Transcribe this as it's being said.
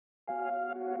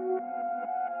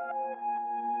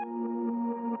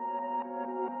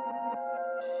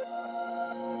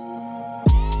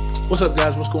What's up,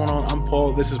 guys? What's going on? I'm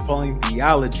Paul. This is Pauline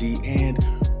Theology, and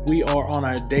we are on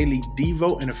our daily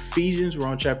Devo in Ephesians. We're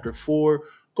on chapter 4,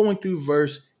 going through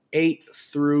verse 8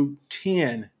 through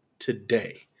 10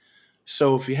 today.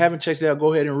 So if you haven't checked it out,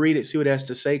 go ahead and read it, see what it has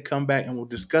to say, come back and we'll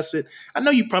discuss it. I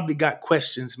know you probably got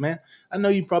questions, man. I know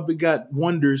you probably got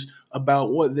wonders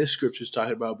about what this scripture is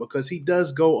talking about, because he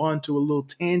does go on to a little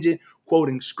tangent,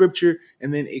 quoting scripture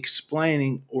and then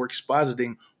explaining or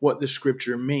expositing what the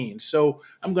scripture means. So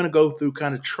I'm going to go through,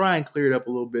 kind of try and clear it up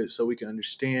a little bit so we can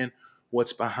understand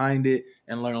what's behind it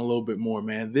and learn a little bit more,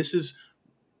 man. This is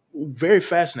very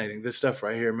fascinating, this stuff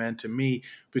right here, man, to me,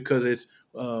 because it's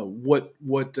what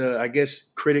I guess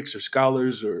critics or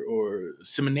scholars or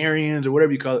seminarians or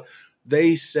whatever you call it,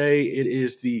 they say it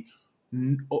is the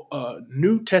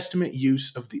New Testament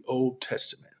use of the Old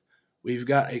Testament. We've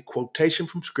got a quotation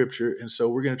from Scripture, and so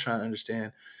we're going to try and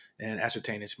understand and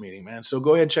ascertain its meaning, man. So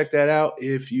go ahead and check that out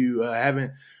if you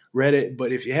haven't read it,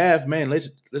 but if you have, man, let's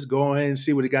go ahead and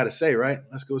see what it got to say, right?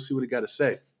 Let's go see what it got to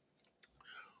say.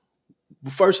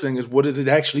 The first thing is, what is it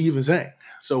actually even saying?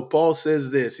 So Paul says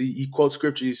this. He quotes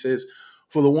scripture. He says,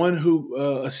 "For the one who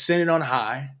ascended on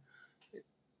high,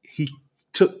 he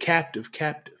took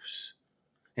captives,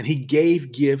 and he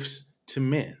gave gifts to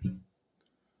men."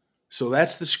 So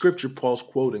that's the scripture Paul's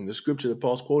quoting. The scripture that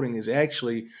Paul's quoting is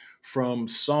actually from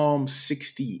Psalm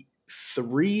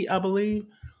 63, I believe.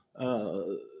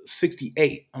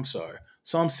 68, I'm sorry.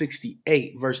 Psalm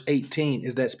 68, verse 18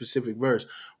 is that specific verse.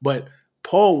 But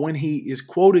Paul, when he is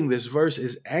quoting this verse,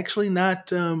 is actually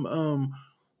not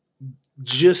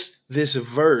just this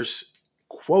verse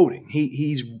quoting.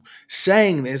 He's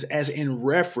saying this as in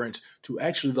reference to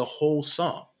actually the whole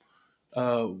psalm.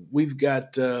 We've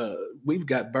got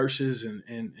verses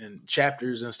and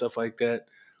chapters and stuff like that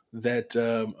that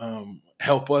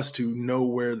help us to know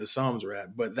where the Psalms are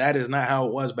at. But that is not how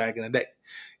it was back in the day.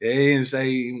 They didn't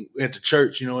say at the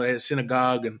church, at the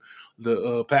synagogue, and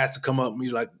the pastor come up and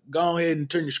he's like, "Go ahead and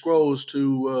turn your scrolls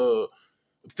to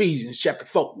Ephesians chapter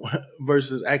 4."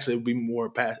 Verses, actually, it would be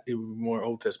more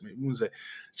Old Testament. We would say,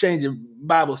 "Change your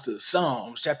Bibles to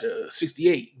Psalms chapter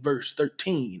 68, verse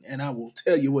 13, and I will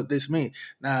tell you what this means."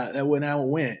 Now, that wasn't how it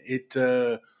went. It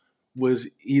was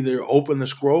either open the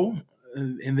scroll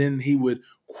and then he would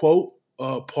quote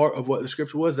part of what the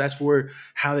scripture was. That's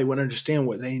how they would understand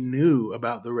what they knew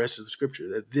about the rest of the scripture,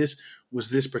 that this was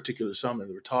this particular psalm that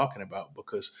they were talking about,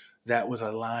 because that was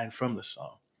a line from the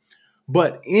psalm.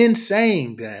 But in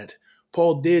saying that,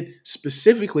 Paul did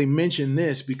specifically mention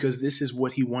this because this is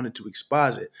what he wanted to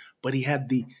exposit. But he had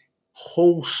the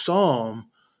whole psalm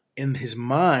in his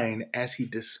mind as he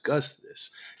discussed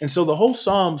this. And so the whole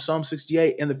psalm, Psalm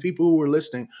 68, and the people who were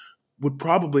listening would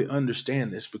probably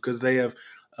understand this because they have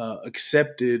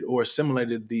accepted or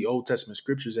assimilated the Old Testament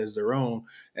scriptures as their own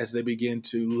as they begin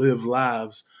to live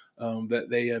lives that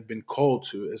they have been called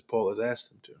to, as Paul has asked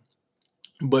them to.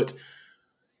 But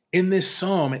in this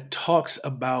psalm, it talks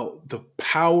about the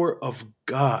power of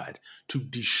God to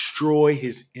destroy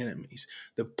his enemies,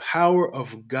 the power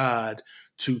of God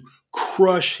to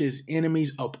crush his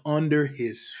enemies up under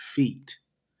his feet.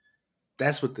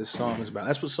 That's what this psalm is about.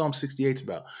 That's what Psalm 68 is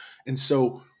about. And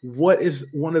so, what is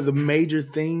one of the major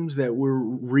themes that we're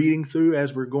reading through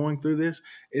as we're going through this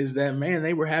is that, man,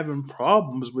 they were having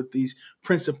problems with these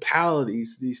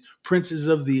principalities, these princes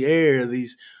of the air,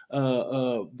 these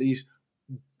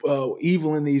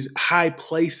evil in these high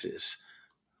places.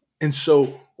 And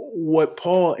so what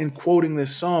Paul, in quoting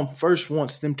this psalm, first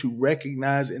wants them to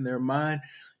recognize in their mind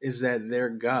is that their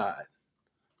God,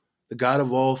 the God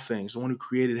of all things, the one who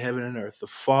created heaven and earth, the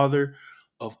Father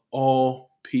of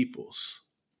all peoples,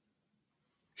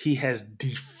 he has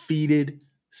defeated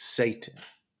Satan.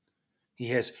 He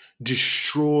has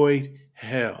destroyed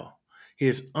hell. He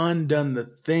has undone the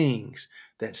things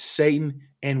that Satan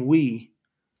and we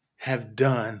have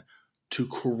done to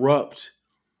corrupt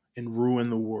and ruin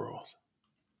the world.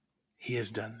 He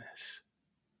has done this.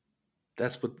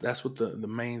 That's what the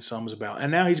main psalm is about.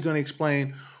 And now he's going to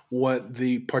explain what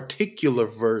the particular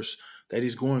verse that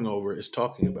he's going over is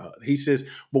talking about. He says,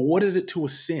 "But what is it to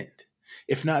ascend,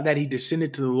 if not that he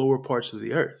descended to the lower parts of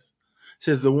the earth?" It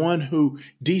says, "The one who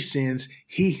descends,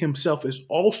 he himself is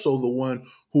also the one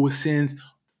who ascends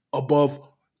above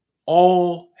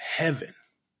all heaven,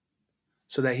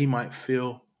 so that he might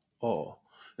fill all."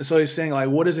 And so he's saying, like,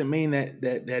 what does it mean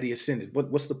that he ascended?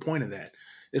 What's the point of that?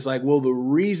 It's like, well, the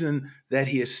reason that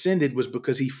he ascended was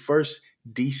because he first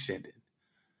descended.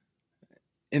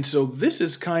 And so this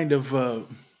is kind of a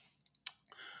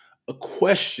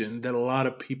question that a lot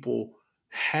of people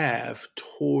have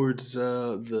towards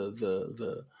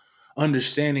the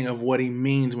understanding of what he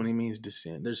means when he means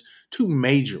descend. There's two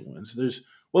major ones.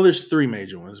 There's three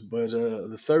major ones, but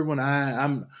the third one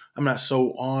I'm not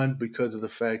so on because of the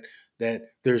fact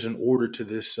that there's an order to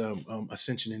this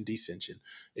ascension and descension.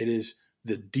 It is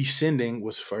the descending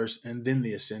was first, and then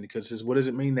the ascending. Because it says, what does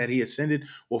it mean that he ascended?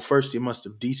 Well, first he must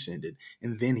have descended,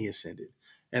 and then he ascended.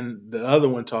 And the other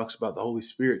one talks about the Holy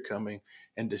Spirit coming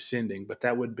and descending, but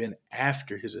that would have been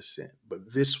after his ascent.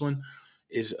 But this one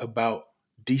is about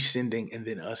descending and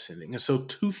then ascending. And so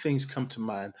two things come to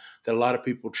mind that a lot of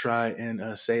people try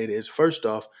and say it is. First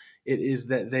off, it is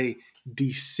that they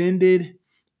descended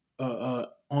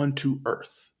onto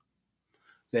earth,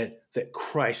 that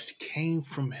Christ came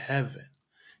from heaven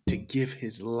to give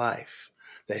his life,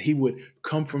 that he would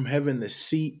come from heaven, the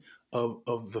seat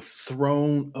of the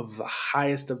throne of the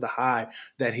highest of the high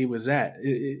that he was at.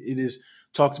 It is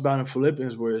talked about in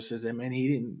Philippians where it says that, man,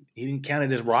 he didn't count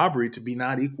it as robbery to be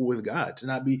not equal with God, to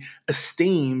not be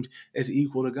esteemed as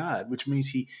equal to God, which means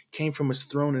he came from his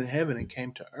throne in heaven and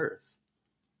came to earth.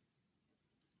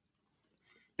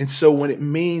 And so when it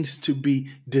means to be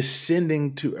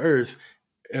descending to earth,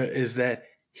 is that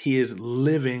he is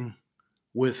living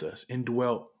with us,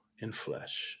 indwelt in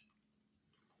flesh.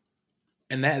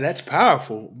 And that's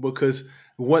powerful because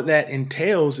what that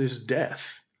entails is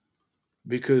death.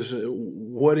 Because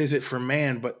what is it for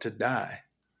man but to die?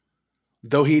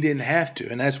 Though he didn't have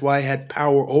to. And that's why he had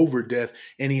power over death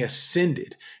and he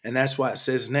ascended. And that's why it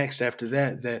says next after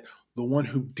that, that the one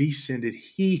who descended,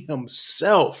 he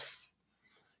himself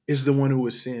is the one who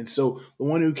was sin. So the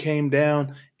one who came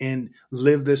down and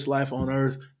lived this life on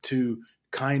earth to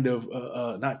kind of,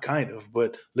 not kind of,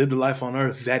 but lived a life on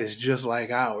earth that is just like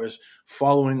ours,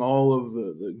 following all of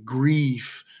the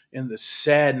grief and the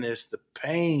sadness, the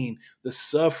pain, the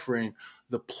suffering,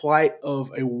 the plight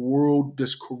of a world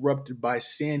that's corrupted by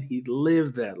sin. He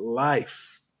lived that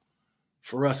life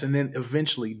for us and then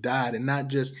eventually died, and not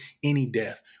just any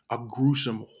death, a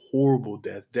gruesome, horrible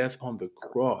death on the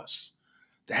cross.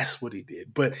 That's what he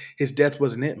did. But his death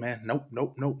wasn't it, man. Nope,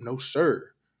 nope, nope, no,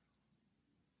 sir.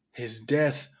 His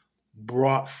death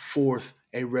brought forth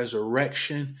a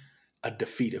resurrection, a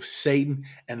defeat of Satan,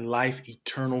 and life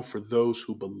eternal for those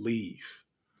who believe.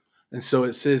 And so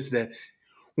it says that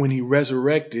when he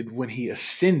resurrected, when he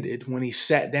ascended, when he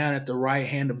sat down at the right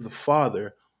hand of the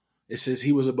Father, it says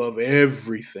he was above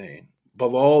everything,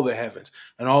 above all the heavens.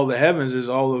 And all the heavens is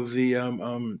all of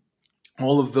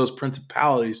those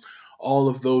principalities, all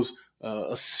of those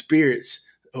spirits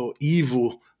or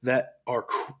evil that are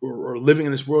living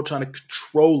in this world trying to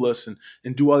control us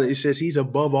and do all that. It says he's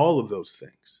above all of those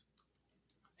things.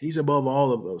 He's above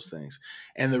all of those things.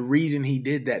 And the reason he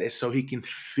did that is so he can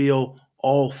fill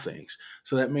all things.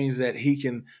 So that means that he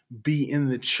can be in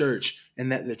the church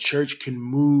and that the church can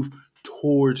move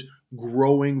towards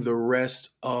growing the rest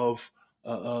of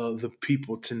the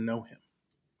people to know him.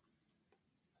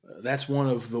 That's one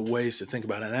of the ways to think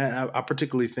about it. And I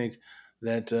particularly think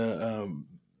that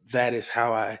that is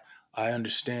how I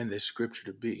understand this scripture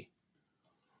to be.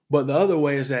 But the other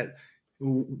way is that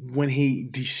when he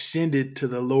descended to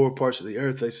the lower parts of the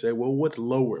earth, they say, well, what's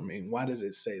lower mean? Why does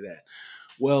it say that?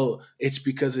 Well, it's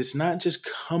because it's not just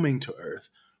coming to earth,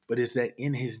 but it's that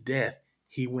in his death,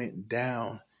 he went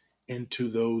down into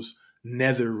those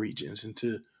nether regions,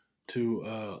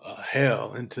 to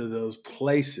hell, into those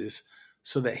places,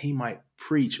 so that he might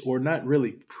preach, or not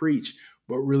really preach,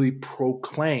 but really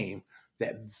proclaim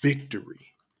that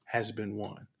victory has been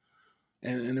won.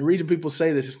 And the reason people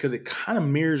say this is because it kind of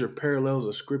mirrors or parallels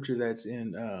a scripture that's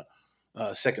in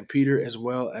Second Peter, as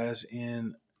well as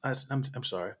in I'm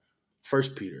sorry,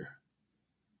 First Peter.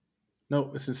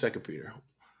 No, it's in Second Peter,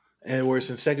 and where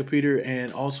it's in Second Peter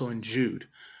and also in Jude,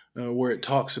 where it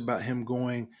talks about him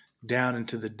going down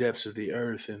into the depths of the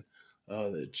earth and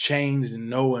the chains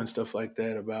and Noah and stuff like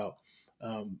that, about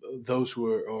those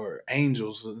who are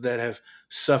angels that have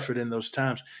suffered in those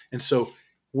times. And so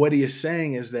what he is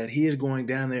saying is that he is going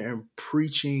down there and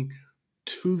preaching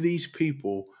to these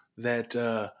people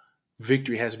that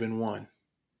victory has been won.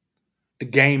 The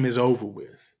game is over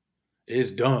with.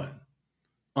 It's done.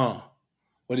 What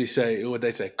do you say? What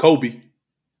they say? Kobe.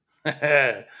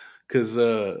 Because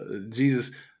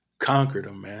Jesus conquered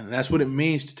them, man. And that's what it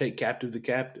means to take captive the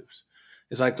captives.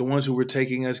 It's like the ones who were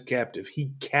taking us captive.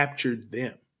 He captured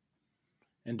them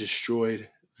and destroyed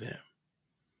them.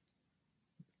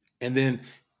 And then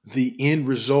the end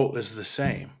result is the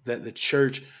same, that the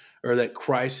church, or that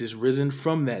Christ is risen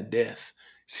from that death,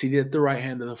 seated at the right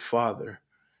hand of the Father,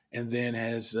 and then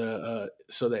has,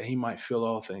 so that he might fill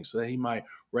all things, so that he might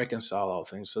reconcile all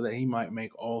things, so that he might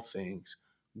make all things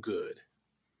good.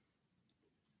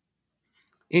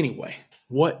 Anyway,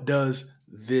 what does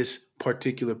this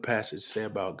particular passage say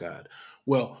about God?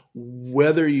 Well,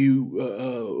 whether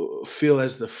you feel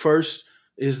as the first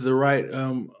is the right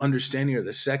understanding or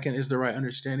the second is the right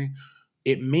understanding,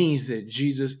 it means that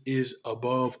Jesus is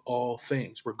above all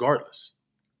things, regardless.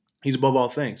 He's above all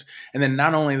things. And then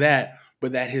not only that,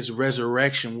 but that his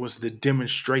resurrection was the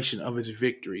demonstration of his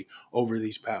victory over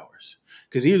these powers.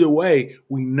 Because either way,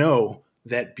 we know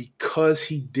that because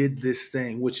he did this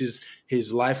thing, which is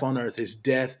his life on earth, his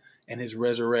death and his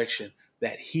resurrection,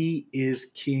 that he is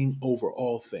king over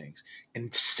all things.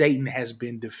 And Satan has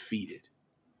been defeated.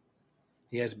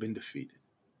 He has been defeated.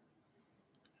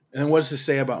 And what does it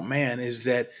say about man is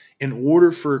that in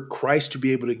order for Christ to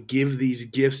be able to give these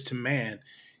gifts to man,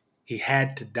 he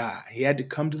had to die. He had to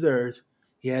come to the earth.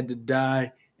 He had to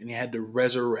die and he had to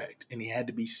resurrect and he had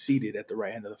to be seated at the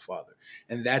right hand of the Father.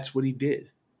 And that's what he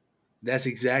did. That's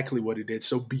exactly what he did.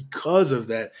 So because of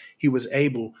that, he was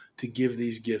able to give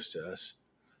these gifts to us.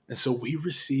 And so we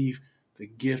receive the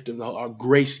gift of our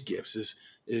grace gifts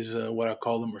is what I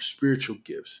call them, or spiritual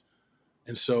gifts.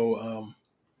 And so,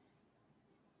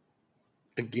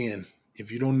 again,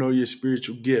 if you don't know your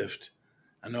spiritual gift,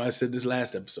 I know I said this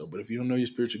last episode, but if you don't know your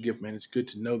spiritual gift, man, it's good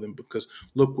to know them, because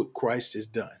look what Christ has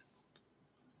done.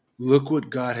 Look what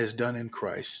God has done in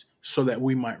Christ so that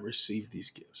we might receive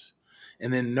these gifts.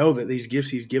 And then know that these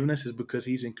gifts he's given us is because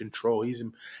he's in control.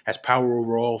 Has power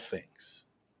over all things.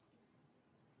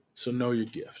 So know your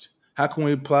gift. How can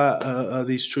we apply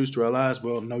these truths to our lives?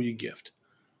 Well, know your gift.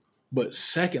 But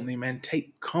secondly, man,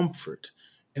 take comfort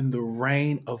in the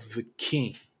reign of the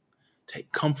King.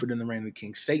 Take comfort in the reign of the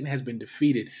King. Satan has been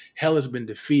defeated. Hell has been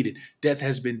defeated. Death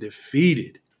has been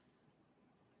defeated.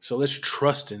 So let's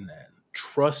trust in that.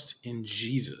 Trust in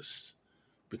Jesus,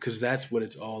 because that's what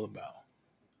it's all about.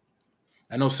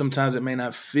 I know sometimes it may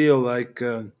not feel like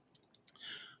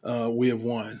we have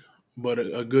won, but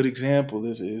a good example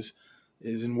is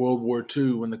in World War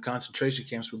II when the concentration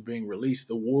camps were being released.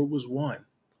 The war was won,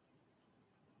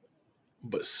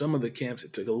 but some of the camps,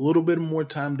 it took a little bit more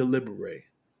time to liberate.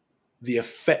 The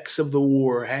effects of the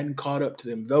war hadn't caught up to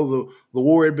them, though the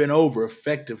war had been over,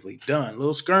 effectively done.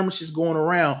 Little skirmishes going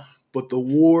around, but the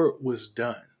war was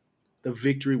done. The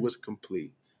victory was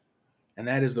complete. And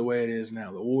that is the way it is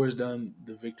now. The war is done,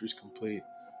 the victory is complete,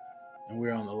 and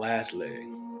we're on the last leg.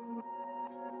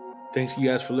 Thanks you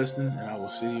guys for listening, and I will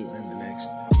see you in the next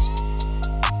episode.